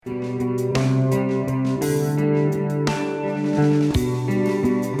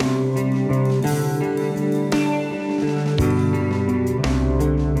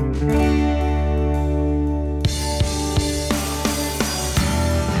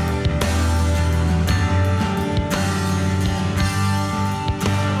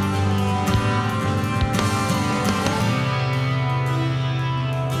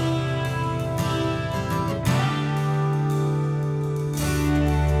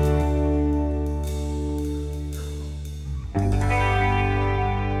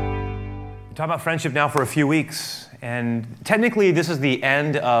We're talking about friendship now for a few weeks, and technically this is the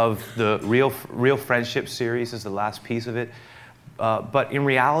end of the Real Friendship series. This is the last piece of it. But in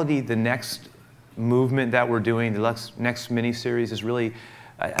reality, the next movement that we're doing, the next mini-series is really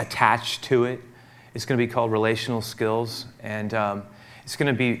attached to it. It's going to be called Relational Skills, and it's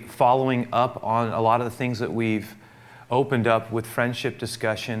going to be following up on a lot of the things that we've opened up with friendship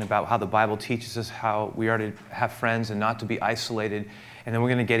discussion about how the Bible teaches us how we are to have friends and not to be isolated. And then we're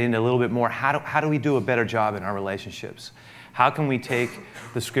going to get into a little bit more, how do we do a better job in our relationships? How can we take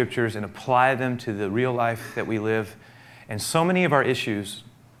the scriptures and apply them to the real life that we live? And so many of our issues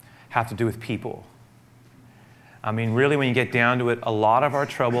have to do with people. I mean, really, when you get down to it, a lot of our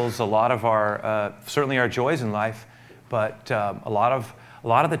troubles, a lot of our, certainly our joys in life, but a lot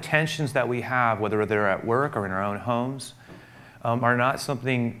of the tensions that we have, whether they're at work or in our own homes, are not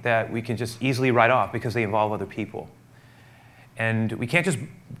something that we can just easily write off because they involve other people. And we can't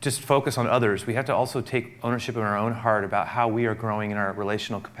just focus on others. We have to also take ownership in our own heart about how we are growing in our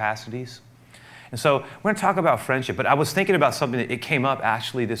relational capacities. And so we're going to talk about friendship, but I was thinking about something that it came up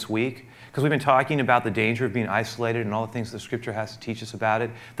actually this week, because we've been talking about the danger of being isolated and all the things the Scripture has to teach us about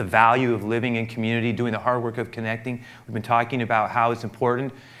it, the value of living in community, doing the hard work of connecting. We've been talking about how it's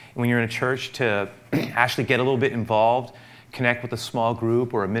important when you're in a church to actually get a little bit involved, connect with a small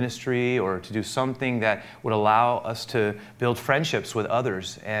group or a ministry, or to do something that would allow us to build friendships with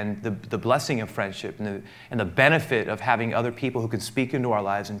others, and the blessing of friendship and the benefit of having other people who can speak into our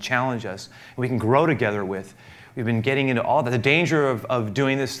lives and challenge us and we can grow together with. We've been getting into all that, the danger of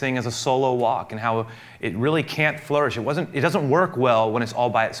doing this thing as a solo walk and how it really can't flourish. It doesn't work well when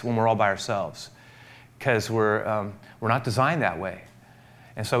when we're all by ourselves, because we're not designed that way.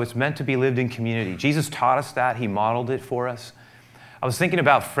 And so it's meant to be lived in community. Jesus taught us that. He modeled it for us. I was thinking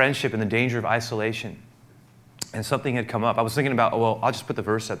about friendship and the danger of isolation, and something had come up. I was thinking about, I'll just put the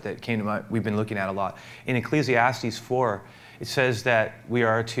verse up that came to mind. We've been looking at a lot. In Ecclesiastes 4, it says that we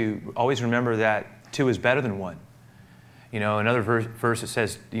are to always remember that 2 is better than 1. Another verse it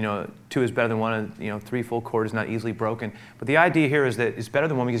says, 2 is better than 1, 3 cord is not easily broken. But the idea here is that it's better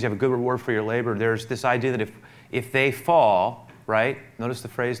than 1 because you have a good reward for your labor. There's this idea that if they fall, right? Notice the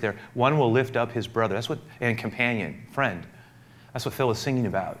phrase there. 1 will lift up his brother. And companion, friend. That's what Phil was singing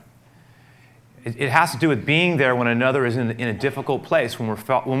about. It has to do with being there when another is in a difficult place.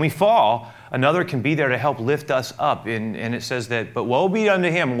 When we fall, another can be there to help lift us up. And it says that, but woe be unto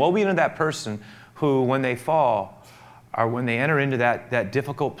him, woe be unto that person who, when they fall, or when they enter into that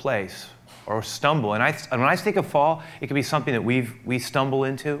difficult place or stumble. And when I think of fall, it can be something that we stumble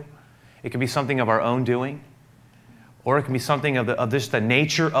into. It can be something of our own doing. Or it can be something of just the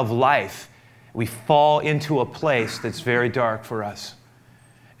nature of life. We fall into a place that's very dark for us.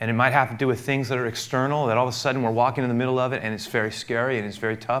 And it might have to do with things that are external, that all of a sudden we're walking in the middle of it and it's very scary and it's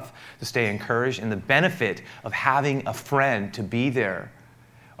very tough to stay encouraged. And the benefit of having a friend to be there,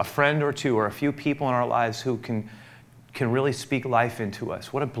 a friend or two or a few people in our lives who can really speak life into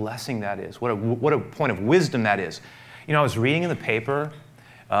us. What a blessing that is. What a point of wisdom that is. I was reading in the paper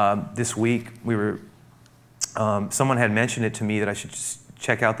this week. Someone had mentioned it to me that I should just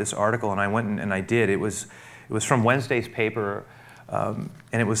check out this article, and I went and I did. It was from Wednesday's paper, and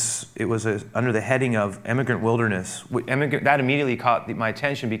it was under the heading of Immigrant Wilderness. That immediately caught my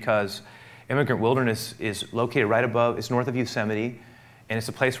attention because Immigrant Wilderness is located right above. It's north of Yosemite, and it's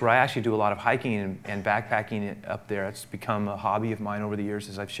a place where I actually do a lot of hiking and backpacking up there. It's become a hobby of mine over the years,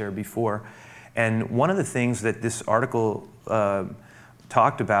 as I've shared before. And one of the things that this article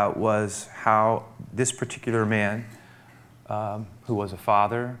talked about was how this particular man, who was a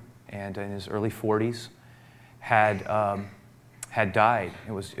father and in his early 40s, had died.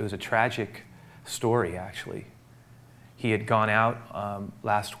 It was a tragic story, actually. He had gone out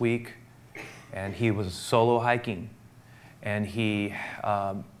last week, and he was solo hiking, and he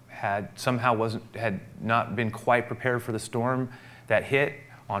had not been quite prepared for the storm that hit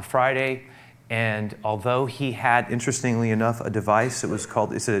on Friday. And although he had, interestingly enough, a device, it's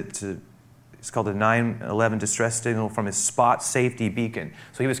called a 911 distress signal from his spot safety beacon.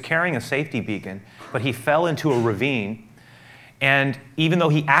 So he was carrying a safety beacon, but he fell into a ravine. And even though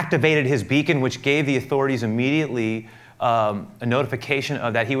he activated his beacon, which gave the authorities immediately a notification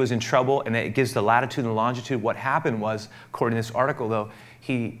of that he was in trouble, and that it gives the latitude and longitude, what happened was, according to this article, though,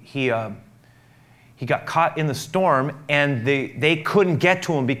 he got caught in the storm, and they couldn't get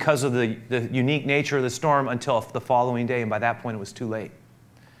to him because of the unique nature of the storm until the following day, and by that point it was too late.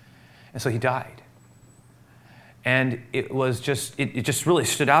 And so he died. And it just really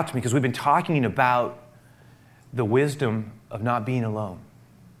stood out to me because we've been talking about the wisdom of not being alone,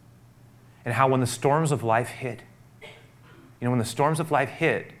 and how when the storms of life hit, when the storms of life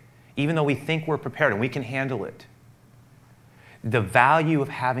hit, even though we think we're prepared and we can handle it. The value of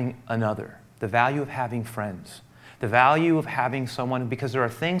having another, the value of having friends, the value of having someone, because there are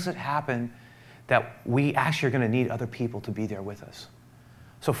things that happen that we actually are going to need other people to be there with us.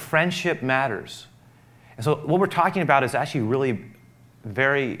 So friendship matters. And so what we're talking about is actually really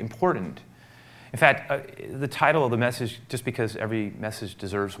very important. In fact, the title of the message, just because every message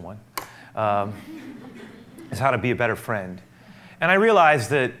deserves one, is How to Be a Better Friend. And I realize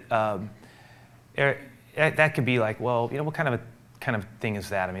that that could be like, well, what kind of thing is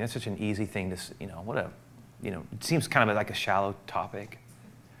that? I mean, it's such an easy thing to, it seems kind of like a shallow topic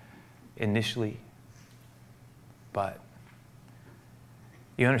initially. But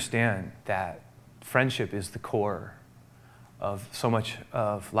you understand that friendship is the core of so much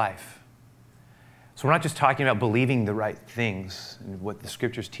of life. So we're not just talking about believing the right things and what the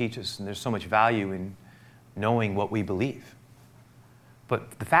scriptures teach us, and there's so much value in knowing what we believe.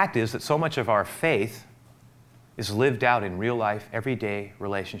 But the fact is that so much of our faith is lived out in real life, everyday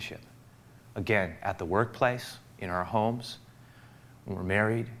relationship. Again, at the workplace, in our homes, when we're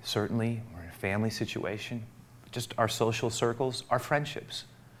married, certainly, we're in a family situation, just our social circles, our friendships.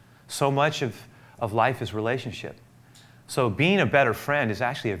 So much of life is relationship. So being a better friend is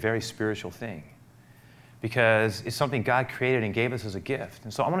actually a very spiritual thing, because it's something God created and gave us as a gift.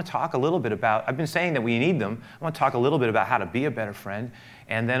 And so I want to talk a little bit about, I've been saying that we need them. I want to talk a little bit about how to be a better friend,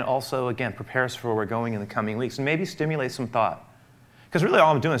 and then also, again, prepare us for where we're going in the coming weeks, and maybe stimulate some thought. Because really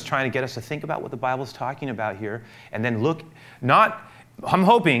all I'm doing is trying to get us to think about what the Bible's talking about here, and then I'm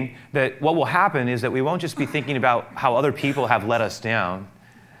hoping that what will happen is that we won't just be thinking about how other people have let us down,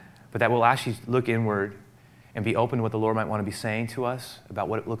 but that we'll actually look inward and be open to what the Lord might want to be saying to us about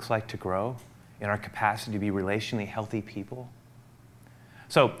what it looks like to grow in our capacity to be relationally healthy people.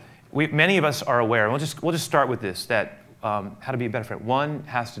 So many of us are aware, and we'll just start with this, that how to be a better friend. One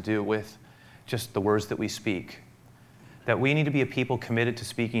has to do with just the words that we speak, that we need to be a people committed to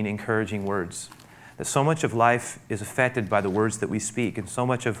speaking encouraging words, that so much of life is affected by the words that we speak, and so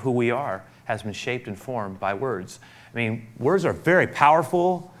much of who we are has been shaped and formed by words. I mean, words are very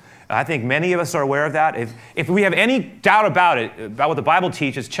powerful. I think many of us are aware of that. If we have any doubt about it, about what the Bible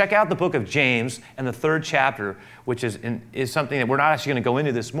teaches, check out the book of James and the 3rd chapter, which is something that we're not actually going to go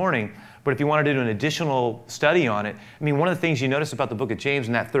into this morning. But if you wanted to do an additional study on it, I mean, one of the things you notice about the book of James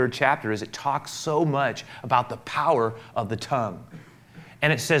in that 3rd chapter is it talks so much about the power of the tongue.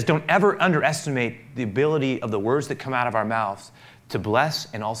 And it says, don't ever underestimate the ability of the words that come out of our mouths to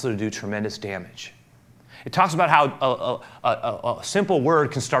bless and also to do tremendous damage. It talks about how a simple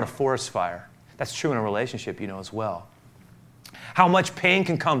word can start a forest fire. That's true in a relationship, as well. How much pain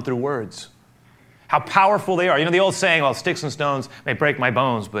can come through words. How powerful they are. The old saying, well, sticks and stones may break my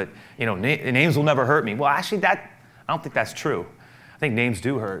bones, but, names will never hurt me. Well, actually, I don't think that's true. I think names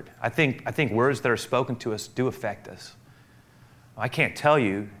do hurt. I think words that are spoken to us do affect us. I can't tell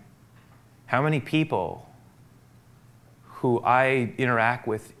you how many people who I interact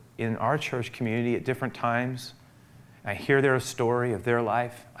with in our church community at different times, I hear their story of their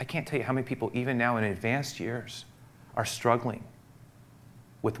life. I can't tell you how many people, even now in advanced years, are struggling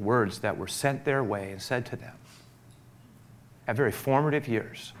with words that were sent their way and said to them at very formative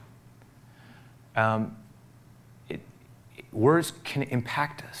years. Words can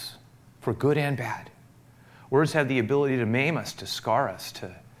impact us for good and bad. Words have the ability to maim us, to scar us,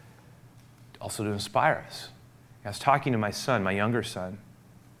 to also to inspire us. I was talking to my son, my younger son.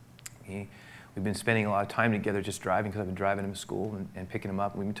 We've been spending a lot of time together just driving, because I've been driving him to school and picking him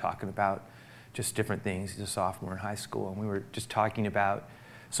up. We've been talking about just different things. He's a sophomore in high school, and we were just talking about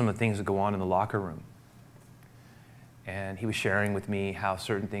some of the things that go on in the locker room. And he was sharing with me how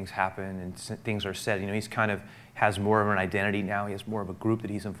certain things happen and things are said. He's kind of has more of an identity now. He has more of a group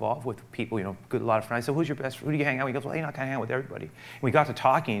that he's involved with, people, a lot of friends. I said, who's your best friend? Who do you hang out with? He goes, well, I kind of hang out with everybody. And we got to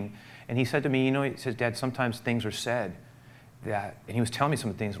talking, and he said to me, he says, Dad, sometimes things are said and he was telling me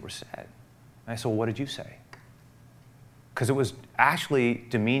some of the things that were said. And I said, well, what did you say? Because it was actually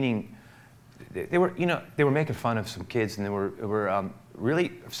demeaning. They were making fun of some kids, and they were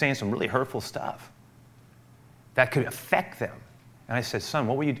really saying some really hurtful stuff that could affect them. And I said, son,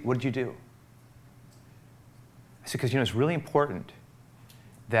 what did you do? I said, because it's really important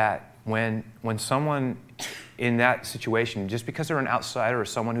that when someone in that situation, just because they're an outsider or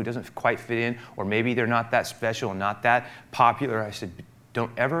someone who doesn't quite fit in, or maybe they're not that special and not that popular, I said,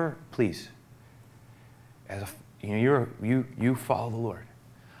 don't ever, please, you follow the Lord.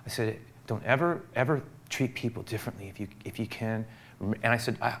 I said, don't ever treat people differently if you can. And I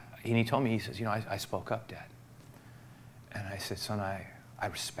said, and he told me, he says, I spoke up, Dad. And I said, son, I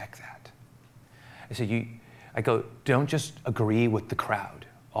respect that. I said, I go, don't just agree with the crowd.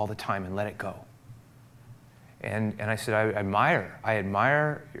 all the time and let it go. And I said, I admire.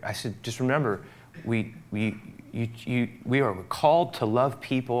 I said, just remember, we are called to love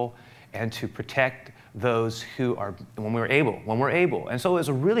people and to protect those who are, when we're able. And so it was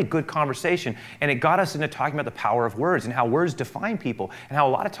a really good conversation, and it got us into talking about the power of words and how words define people, and how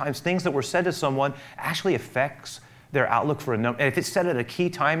a lot of times things that were said to someone actually affects their outlook for a number. And if it's said at a key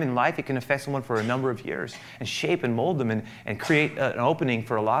time in life, it can affect someone for a number of years and shape and mold them and create an opening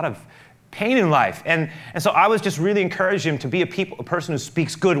for a lot of pain in life. And so I was just really encouraging him to be a person who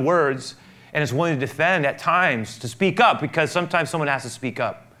speaks good words and is willing to defend at times, to speak up, because sometimes someone has to speak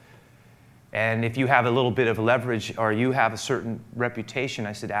up. And if you have a little bit of leverage or you have a certain reputation,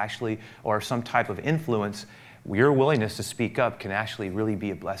 I said actually, or some type of influence, your willingness to speak up can actually really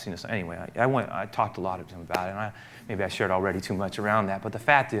be a blessing. Anyway, I talked a lot to him about it, and maybe I shared already too much around that, but the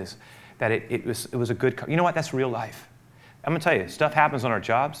fact is that it was a good, you know what, that's real life. I'm going to tell you, stuff happens on our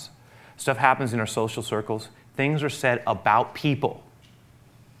jobs. Stuff happens in our social circles. Things are said about people.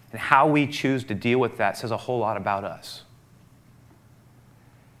 And how we choose to deal with that says a whole lot about us.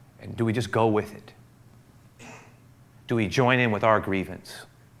 And do we just go with it? Do we join in with our grievance?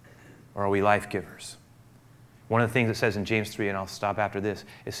 Or are we life givers? One of the things it says in James 3, and I'll stop after this,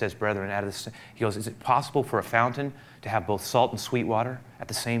 it says, brethren, out of this, he goes, is it possible for a fountain to have both salt and sweet water at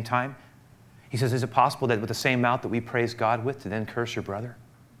the same time? He says, is it possible that with the same mouth that we praise God with to then curse your brother?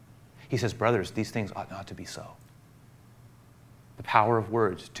 He says, brothers, these things ought not to be so. The power of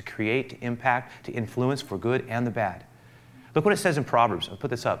words to create, to impact, to influence for good and the bad. Look what it says in Proverbs. I'll put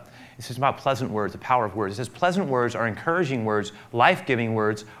this up. It says about pleasant words, the power of words. It says pleasant words are encouraging words. Life-giving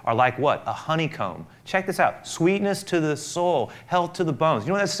words are like what? A honeycomb. Check this out. Sweetness to the soul, health to the bones. You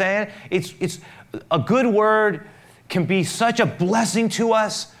know what that's saying? It's a good word can be such a blessing to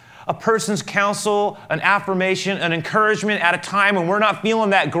us. A person's counsel, an affirmation, an encouragement at a time when we're not feeling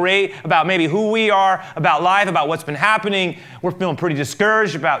that great about maybe who we are, about life, about what's been happening. We're feeling pretty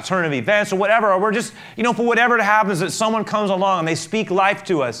discouraged about turn of events or whatever, or we're just, for whatever happens, that someone comes along and they speak life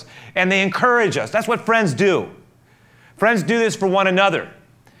to us and they encourage us. That's what friends do. Friends do this for one another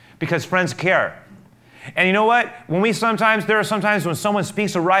because friends care. And you know what? There are sometimes when someone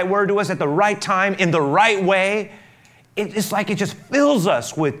speaks the right word to us at the right time, in the right way, it's like it just fills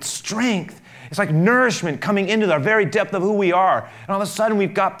us with strength. It's like nourishment coming into the very depth of who we are. And all of a sudden,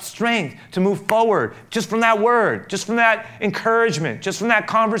 we've got strength to move forward just from that word, just from that encouragement, just from that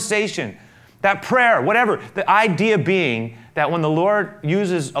conversation, that prayer, whatever. The idea being that when the Lord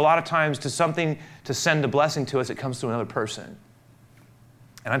uses a lot of times to something to send a blessing to us, it comes to another person.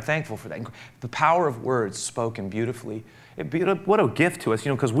 And I'm thankful for that. The power of words spoken beautifully. What a gift to us,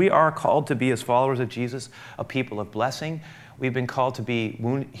 because we are called to be, as followers of Jesus, a people of blessing. We've been called to be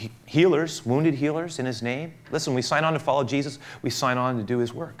wounded healers in His name. Listen, we sign on to follow Jesus. We sign on to do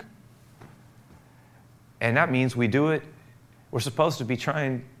His work. And that means we do it. We're supposed to be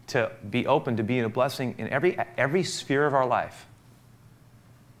trying to be open to being a blessing in every sphere of our life.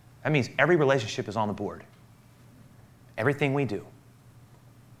 That means every relationship is on the board. Everything we do.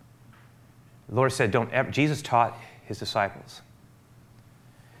 The Lord said, Jesus taught His disciples,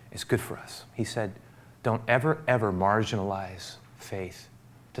 it's good for us. He said, don't ever marginalize faith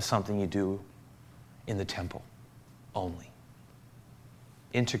to something you do in the temple only.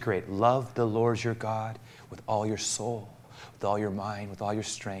 Integrate, love the Lord your God with all your soul, with all your mind, with all your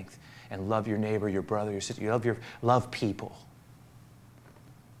strength, and love your neighbor, your brother, your sister. Love people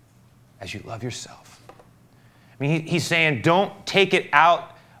as you love yourself. I mean, he's saying, don't take it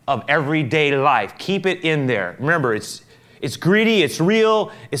out of everyday life. Keep it in there. Remember, it's greedy, it's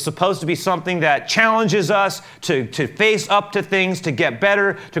real, it's supposed to be something that challenges us to face up to things, to get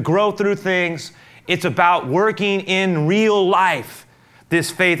better, to grow through things. It's about working in real life,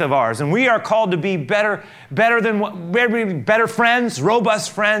 this faith of ours. And we are called to be better friends,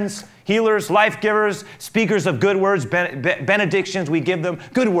 robust friends, healers, life givers, speakers of good words, benedictions. We give them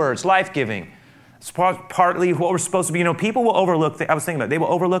good words, life-giving. It's partly what we're supposed to be. People will overlook, I was thinking about it, they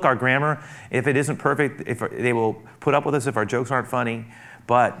will overlook our grammar if it isn't perfect, if they will put up with us if our jokes aren't funny.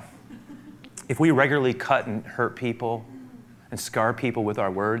 But if we regularly cut and hurt people and scar people with our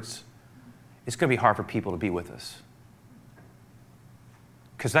words, it's going to be hard for people to be with us.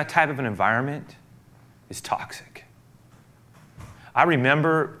 Because that type of an environment is toxic. I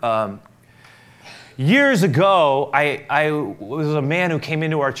remember years ago, I was a man who came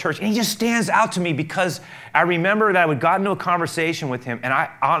into our church, and he just stands out to me because I remember that I got into a conversation with him, and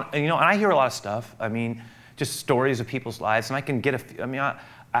I hear a lot of stuff. I mean, just stories of people's lives, and I can get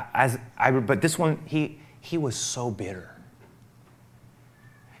but this one, he was so bitter.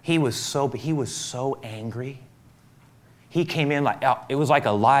 He was so angry. he came in like, it was like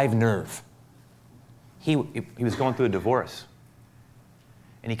a live nerve. He was going through a divorce.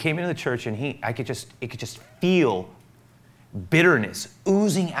 And he came into the church and it could just feel bitterness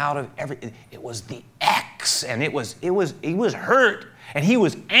oozing out of everything. It was the X, and he was hurt, and he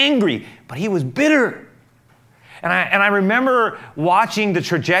was angry, but he was bitter. And I remember watching the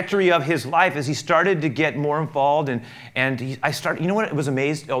trajectory of his life as he started to get more involved, I started, you know what,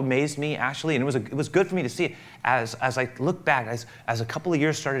 it amazed me actually, and it was good for me to see it. As I look back, as a couple of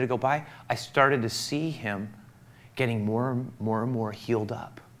years started to go by, I started to see him getting more and more healed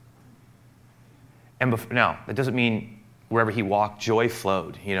up. And now, that doesn't mean wherever he walked, joy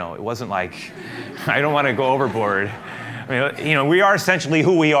flowed. It wasn't like, I don't want to go overboard. I mean, we are essentially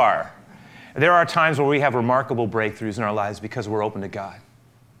who we are. There are times where we have remarkable breakthroughs in our lives because we're open to God.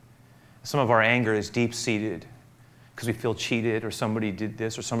 Some of our anger is deep-seated because we feel cheated, or somebody did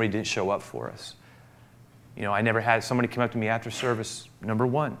this, or somebody didn't show up for us. I never had somebody come up to me after service, number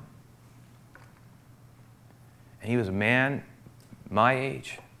one. And he was a man my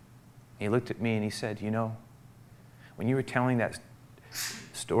age. And he looked at me and he said, when you were telling that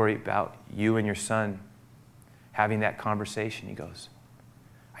story about you and your son having that conversation, he goes,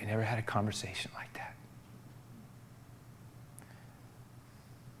 I never had a conversation like that.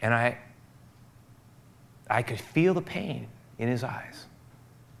 And I could feel the pain in his eyes.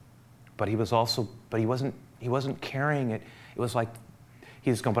 But he wasn't carrying it. It was like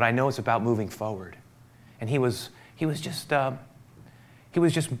he was going, but I know it's about moving forward. And he was just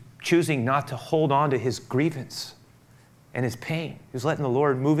choosing not to hold on to his grievance and his pain. He was letting the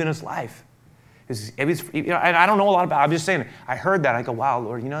Lord move in his life. I don't know a lot about it. I'm just saying, I heard that. I go, wow,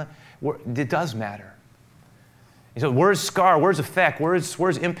 Lord, it does matter. So words scar, words affect,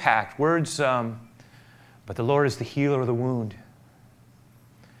 words impact, but the Lord is the healer of the wound.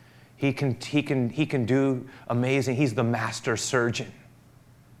 He can do amazing. He's the master surgeon.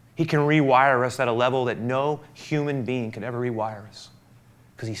 He can rewire us at a level that no human being can ever rewire us,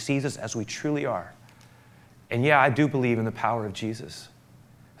 because he sees us as we truly are. And yeah, I do believe in the power of Jesus,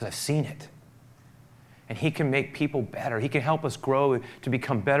 because I've seen it. And he can make people better. He can help us grow to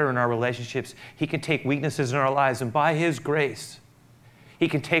become better in our relationships. He can take weaknesses in our lives, and by his grace, he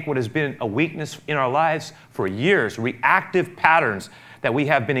can take what has been a weakness in our lives for years, reactive patterns that we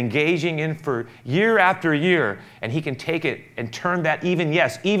have been engaging in for year after year, and he can take it and turn that even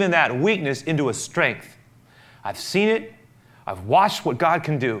that weakness into a strength. I've seen it. I've watched what God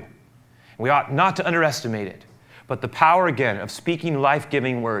can do. We ought not to underestimate it. But the power, again, of speaking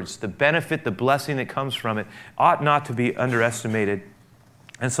life-giving words, the benefit, the blessing that comes from it, ought not to be underestimated.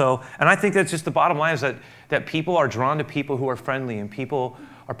 And I think that's just the bottom line, is that people are drawn to people who are friendly, and people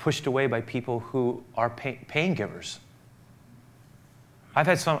are pushed away by people who are pain givers. I've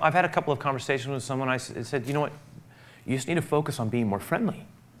had a couple of conversations with someone. I said, you know what? You just need to focus on being more friendly.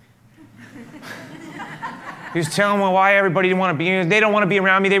 He was telling me why everybody didn't want to be. They don't want to be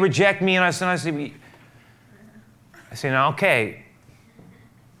around me. They reject me. And I said, now, okay,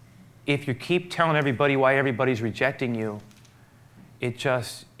 if you keep telling everybody why everybody's rejecting you, it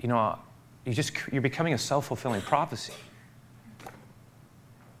just, you're becoming a self-fulfilling prophecy.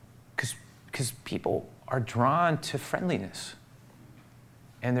 Because people are drawn to friendliness.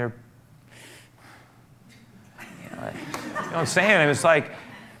 And they're, you know what I'm saying? It's like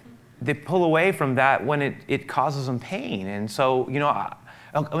they pull away from that when it causes them pain. And so,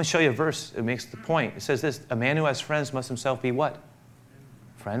 let me show you a verse. It makes the point. It says this: a man who has friends must himself be what?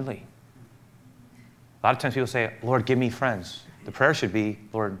 Friendly. A lot of times people say, Lord, give me friends. The prayer should be,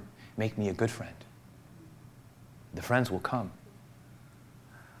 Lord, make me a good friend. The friends will come.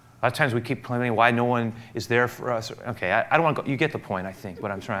 A lot of times we keep complaining why no one is there for us. Okay, I don't want to go. You get the point, I think, what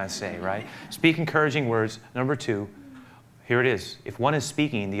I'm trying to say, right? Speak encouraging words. Number 2, here it is. If one is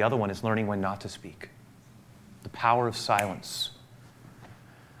speaking, the other one is learning when not to speak. The power of silence.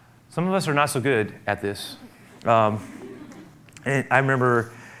 Some of us are not so good at this. And I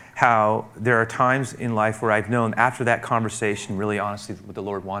remember how there are times in life where I've known after that conversation, really honestly, what the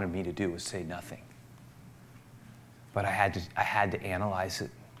Lord wanted me to do was say nothing. But I had to analyze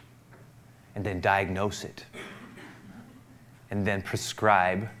it, and then diagnose it, and then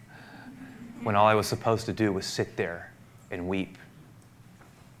prescribe, when all I was supposed to do was sit there and weep.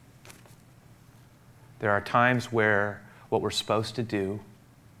 There are times where what we're supposed to do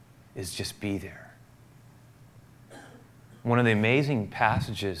is just be there. One of the amazing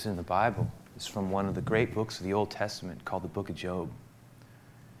passages in the Bible is from one of the great books of the Old Testament called the Book of Job.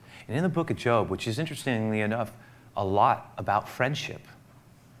 And in the Book of Job, which is interestingly enough a lot about friendship,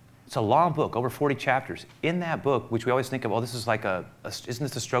 it's a long book, over 40 chapters. In that book, which we always think of, this is like isn't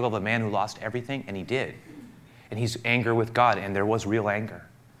this the struggle of a man who lost everything? And he did. and he's anger with God, and there was real anger.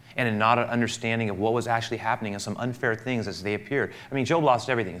 And a not an understanding of what was actually happening and some unfair things as they appeared. I mean, Job lost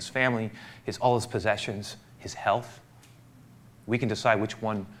everything, his family, all his possessions, his health. We can decide which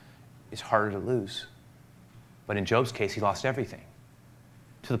one is harder to lose. But in Job's case, he lost everything,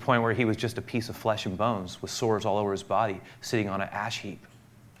 to the point where he was just a piece of flesh and bones with sores all over his body, sitting on an ash heap.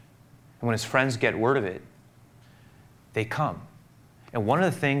 And when his friends get word of it, they come. And one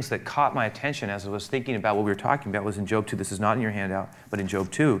of the things that caught my attention as I was thinking about what we were talking about was in Job 2. This is not in your handout, but in Job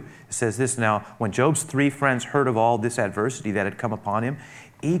 2, it says this: now, when Job's 3 friends heard of all this adversity that had come upon him,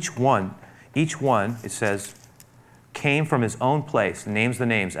 each one, it says, came from his own place. Names the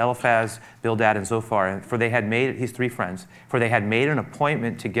names: Eliphaz, Bildad, and Zophar. For they had made, his 3 friends, for they had made an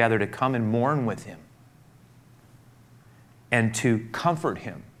appointment together to come and mourn with him and to comfort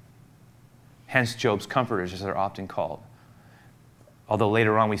him. Hence Job's comforters, as they're often called. Although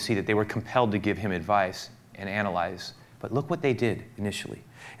later on we see that they were compelled to give him advice and analyze. But look what they did initially.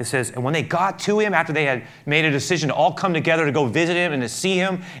 It says, and when they got to him, after they had made a decision to all come together to go visit him and to see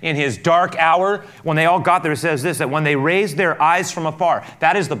him in his dark hour, when they all got there, it says this, that when they raised their eyes from afar,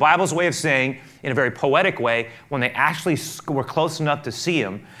 that is the Bible's way of saying, in a very poetic way, when they actually were close enough to see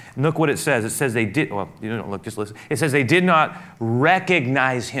him, and look what it says. It says they did, well, you don't look, just listen. It says they did not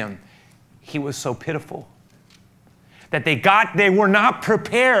recognize him. He was so pitiful. That they were not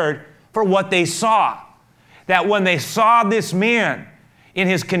prepared for what they saw. That when they saw this man in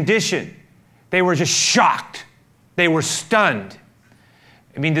his condition, they were just shocked. They were stunned.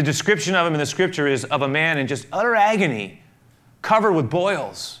 I mean, the description of him in the scripture is of a man in just utter agony, covered with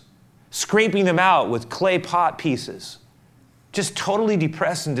boils, scraping them out with clay pot pieces, just totally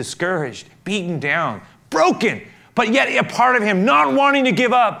depressed and discouraged, beaten down, broken, but yet a part of him not wanting to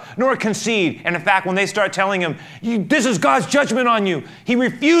give up nor concede. And in fact, when they start telling him, this is God's judgment on you, he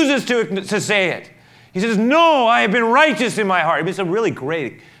refuses to say it. He says, no, I have been righteous in my heart. I mean, it's some really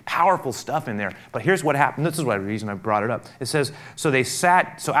great, powerful stuff in there. But here's what happened. This is the reason I brought it up. It says, so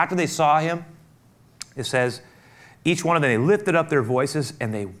after they saw him, it says, each one of them, they lifted up their voices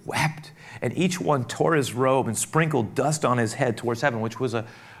and they wept. And each one tore his robe and sprinkled dust on his head towards heaven, which was a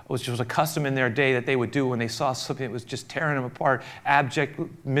custom in their day that they would do when they saw something that was just tearing them apart, abject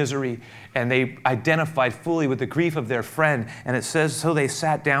misery, and they identified fully with the grief of their friend. And it says, so they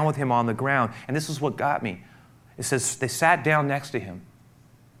sat down with him on the ground. And this is what got me. It says they sat down next to him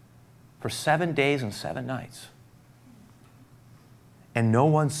for 7 days and 7 nights. And no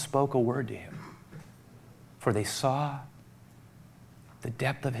one spoke a word to him, for they saw the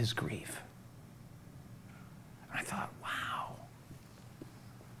depth of his grief. And I thought, wow.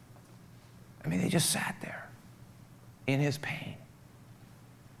 I mean, they just sat there in his pain.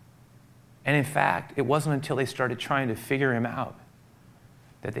 And in fact, it wasn't until they started trying to figure him out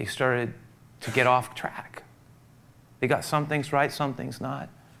that they started to get off track. They got some things right, some things not.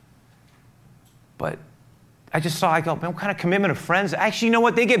 But I go, man, what kind of commitment of friends? Actually, you know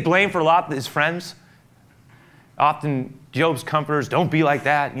what? They get blamed for a lot of his friends. Often, Job's comforters, don't be like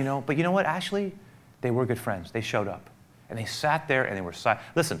that, you know. But you know what? Actually, they were good friends. They showed up. And they sat there and they were silent.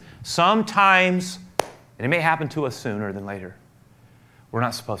 Listen, sometimes, and it may happen to us sooner than later, we're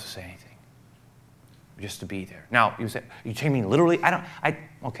not supposed to say anything. Just to be there. Now, you say, you take me literally?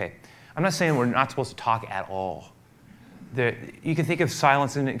 Okay. I'm not saying we're not supposed to talk at all. You can think of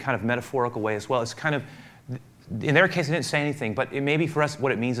silence in a kind of metaphorical way as well. It's kind of, in their case, they didn't say anything, but it maybe for us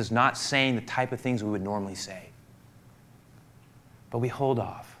what it means is not saying the type of things we would normally say. But we hold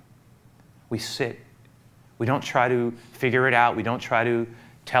off. We sit. We don't try to figure it out. We don't try to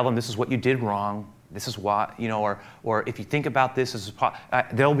tell them this is what you did wrong. This is why, you know, or if you think about this,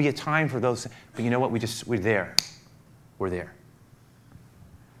 there'll be a time for those. But you know what? We're there. We're there.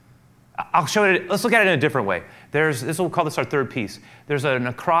 I'll show it. Let's look at it in a different way. We'll call this our third piece. There's an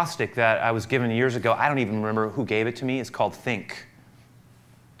acrostic that I was given years ago. I don't even remember who gave it to me. It's called Think.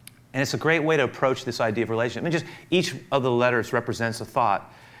 And it's a great way to approach this idea of relationship. I mean, just each of the letters represents a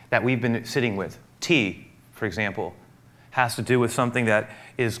thought that we've been sitting with. T, for example, has to do with something that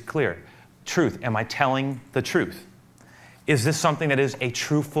is clear. Truth. Am I telling the truth? Is this something that is a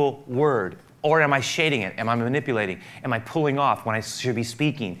truthful word? Or am I shading it? Am I manipulating? Am I pulling off when I should be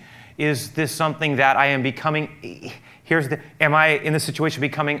speaking? Is this something that I am becoming, am I in this situation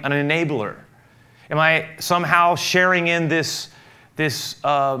becoming an enabler? Am I somehow sharing in this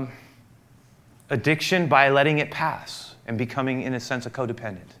addiction by letting it pass and becoming, in a sense, a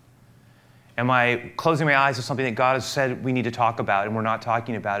codependent? Am I closing my eyes to something that God has said we need to talk about and we're not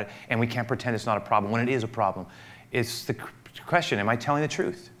talking about it and we can't pretend it's not a problem when it is a problem? It's the question, am I telling the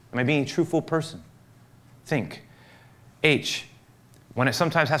truth? Am I being a truthful person? Think. H, when it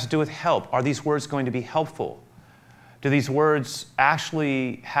sometimes has to do with help, are these words going to be helpful? Do these words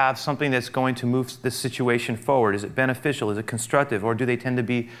actually have something that's going to move this situation forward? Is it beneficial? Is it constructive? Or do they tend to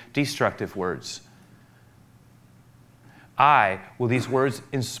be destructive words? Will these words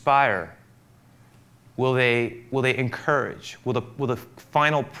inspire? Will they encourage? Will the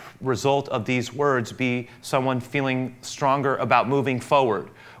final result of these words be someone feeling stronger about moving forward?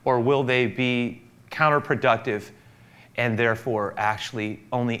 Or will they be counterproductive and therefore actually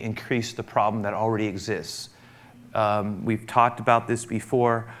only increase the problem that already exists? We've talked about this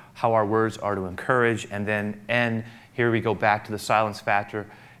before, how our words are to encourage, and then here we go back to the silence factor,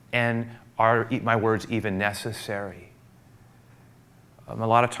 and are my words even necessary? A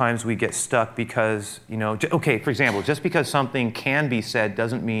lot of times we get stuck because, okay, for example, just because something can be said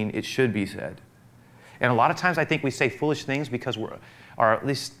doesn't mean it should be said. And a lot of times I think we say foolish things because or at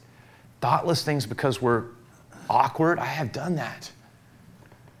least thoughtless things because we're awkward. I have done that.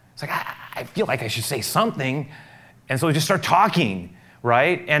 It's like, I feel like I should say something, and so we just start talking,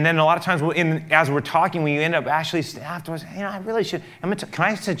 right? And then a lot of times as we're talking, we end up actually afterwards, I really should. Can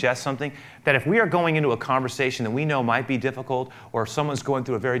I suggest something? That if we are going into a conversation that we know might be difficult, or someone's going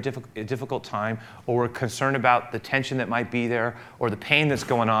through a very difficult time, or we're concerned about the tension that might be there, or the pain that's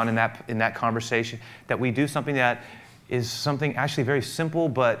going on in that conversation, that we do something that is something actually very simple,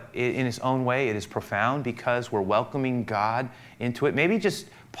 but in its own way, it is profound because we're welcoming God into it. Maybe just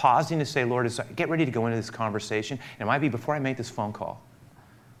pausing to say, Lord, get ready to go into this conversation. And it might be before I make this phone call.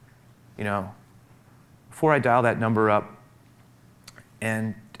 Before I dial that number up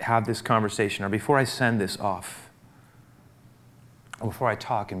and have this conversation, or before I send this off, or before I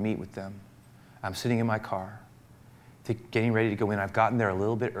talk and meet with them, I'm sitting in my car, getting ready to go in. I've gotten there a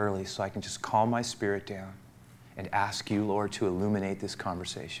little bit early so I can just calm my spirit down and ask you, Lord, to illuminate this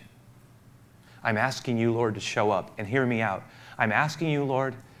conversation. I'm asking you, Lord, to show up and hear me out. I'm asking you,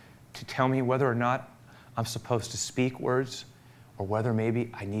 Lord, to tell me whether or not I'm supposed to speak words or whether maybe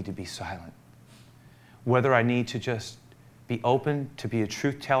I need to be silent. Whether I need to just be open to be a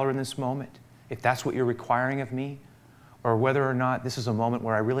truth teller in this moment, if that's what you're requiring of me, or whether or not this is a moment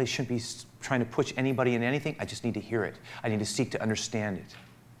where I really shouldn't be trying to push anybody in anything. I just need to hear it. I need to seek to understand it.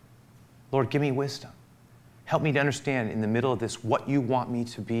 Lord, give me wisdom. Help me to understand in the middle of this what you want me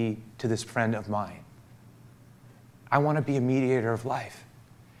to be to this friend of mine. I want to be a mediator of life.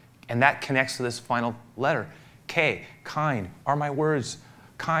 And that connects to this final letter. K, kind. Are my words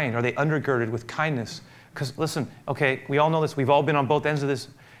kind? Are they undergirded with kindness? Because listen, okay, we all know this. We've all been on both ends of this.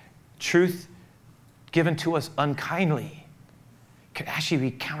 Truth given to us unkindly can actually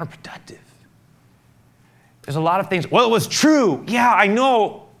be counterproductive. There's a lot of things. Well, it was true. Yeah, I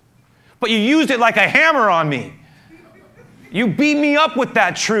know. But you used it like a hammer on me. You beat me up with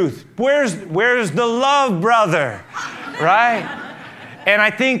that truth. Where's the love, brother? Right? And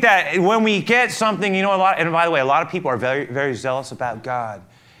I think that when we get something, and by the way, a lot of people are very, very zealous about God.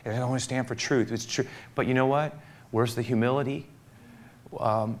 And they don't want to stand for truth. It's true. But you know what? Where's the humility?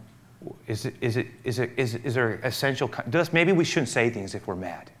 Is there essential? Maybe we shouldn't say things if we're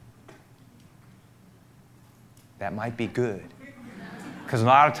mad. That might be good. Because a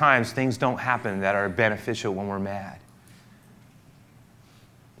lot of times things don't happen that are beneficial when we're mad.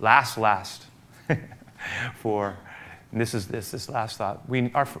 Last, this last thought.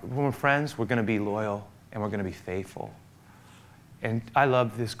 When we're friends, we're going to be loyal and we're going to be faithful. And I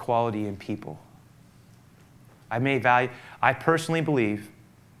love this quality in people. I personally believe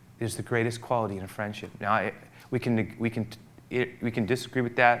it is the greatest quality in a friendship. Now, we can disagree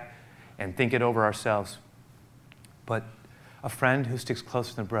with that and think it over ourselves. But a friend who sticks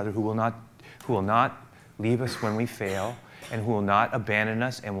closer than a brother, who will not leave us when we fail, and who will not abandon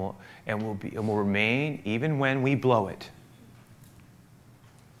us, and will remain even when we blow it.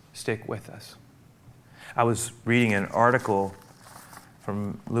 Stick with us. I was reading an article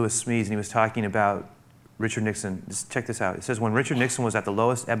from Lewis Smedes, and he was talking about Richard Nixon. Just check this out. It says, when Richard Nixon was at the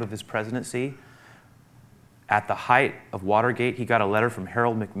lowest ebb of his presidency, at the height of Watergate, he got a letter from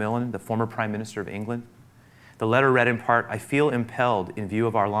Harold Macmillan, the former Prime Minister of England. The letter read in part, I feel impelled, in view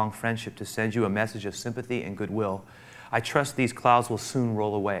of our long friendship, to send you a message of sympathy and goodwill. I trust these clouds will soon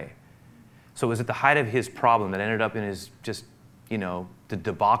roll away. So it was at the height of his problem that ended up in his the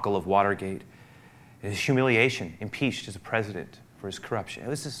debacle of Watergate. His humiliation, impeached as a president for his corruption. It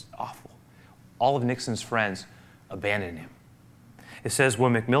was just awful. All of Nixon's friends abandoned him. It says,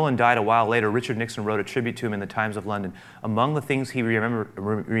 when Macmillan died a while later, Richard Nixon wrote a tribute to him in the Times of London. Among the things he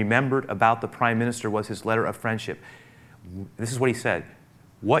remembered about the Prime Minister was his letter of friendship. This is what he said.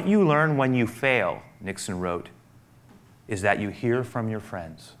 What you learn when you fail, Nixon wrote, is that you hear from your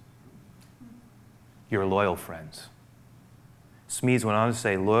friends, your loyal friends. Smedes went on to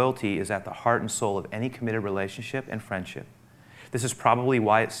say, loyalty is at the heart and soul of any committed relationship and friendship. This is probably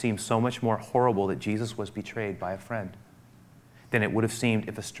why it seems so much more horrible that Jesus was betrayed by a friend than it would have seemed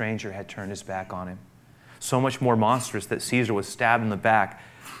if a stranger had turned his back on him. So much more monstrous that Caesar was stabbed in the back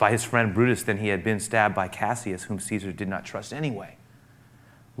by his friend Brutus than he had been stabbed by Cassius, whom Caesar did not trust anyway.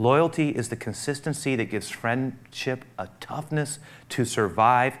 Loyalty is the consistency that gives friendship a toughness to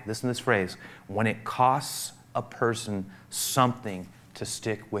survive, listen to this phrase, when it costs a person something to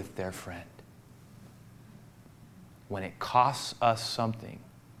stick with their friend. When it costs us something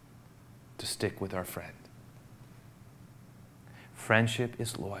to stick with our friend. Friendship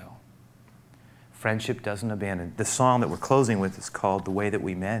is loyal. Friendship doesn't abandon. The song that we're closing with is called The Way That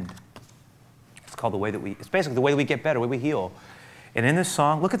We Mend. It's called it's basically the way that we get better, the way we heal. And in this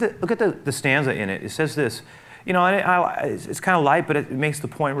song, look at the stanza in it. It says this, you know, it's kind of light, but it makes the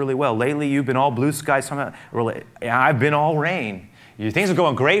point really well. Lately, you've been all blue skies. I've been all rain. Things are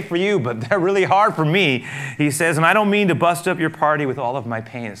going great for you, but they're really hard for me. He says, and I don't mean to bust up your party with all of my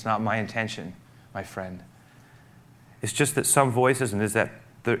pain. It's not my intention, my friend. It's just that some voices, and there's that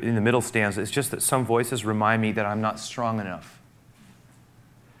in the middle stanza, it's just that some voices remind me that I'm not strong enough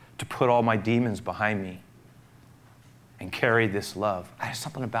to put all my demons behind me and carry this love. There's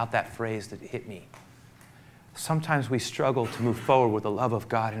something about that phrase that hit me. Sometimes we struggle to move forward with the love of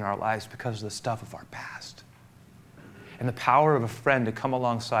God in our lives because of the stuff of our past. And the power of a friend to come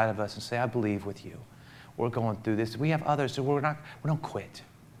alongside of us and say, I believe with you. We're going through this. We have others, so we don't quit.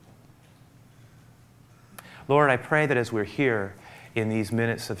 Lord, I pray that as we're here in these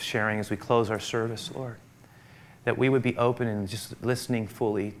minutes of sharing, as we close our service, Lord, that we would be open and just listening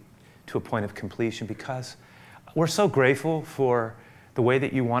fully to a point of completion, because we're so grateful for the way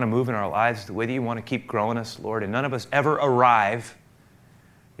that you want to move in our lives, the way that you want to keep growing us, Lord, and none of us ever arrive.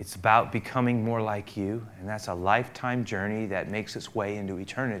 It's about becoming more like you, and that's a lifetime journey that makes its way into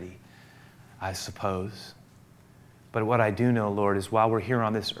eternity, I suppose. But what I do know, Lord, is while we're here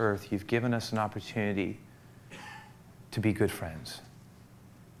on this earth, you've given us an opportunity to be good friends,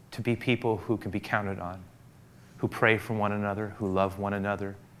 to be people who can be counted on, who pray for one another, who love one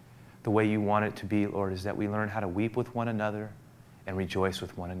another. The way you want it to be, Lord, is that we learn how to weep with one another and rejoice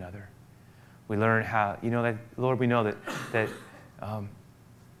with one another. We learn how, Lord, we know that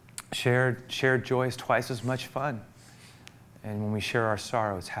shared joy is twice as much fun. And when we share our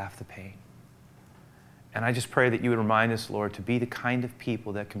sorrow, it's half the pain. And I just pray that you would remind us, Lord, to be the kind of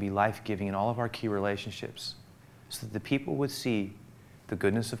people that can be life-giving in all of our key relationships, so that the people would see the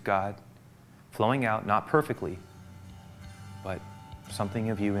goodness of God flowing out, not perfectly, but something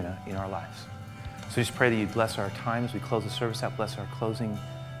of you in our lives. So just pray that you bless our time as we close the service out, bless our closing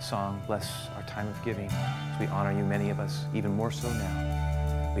song, bless our time of giving as we honor you, many of us, even more so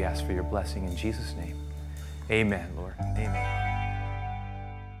now. We ask for your blessing in Jesus' name. Amen, Lord. Amen.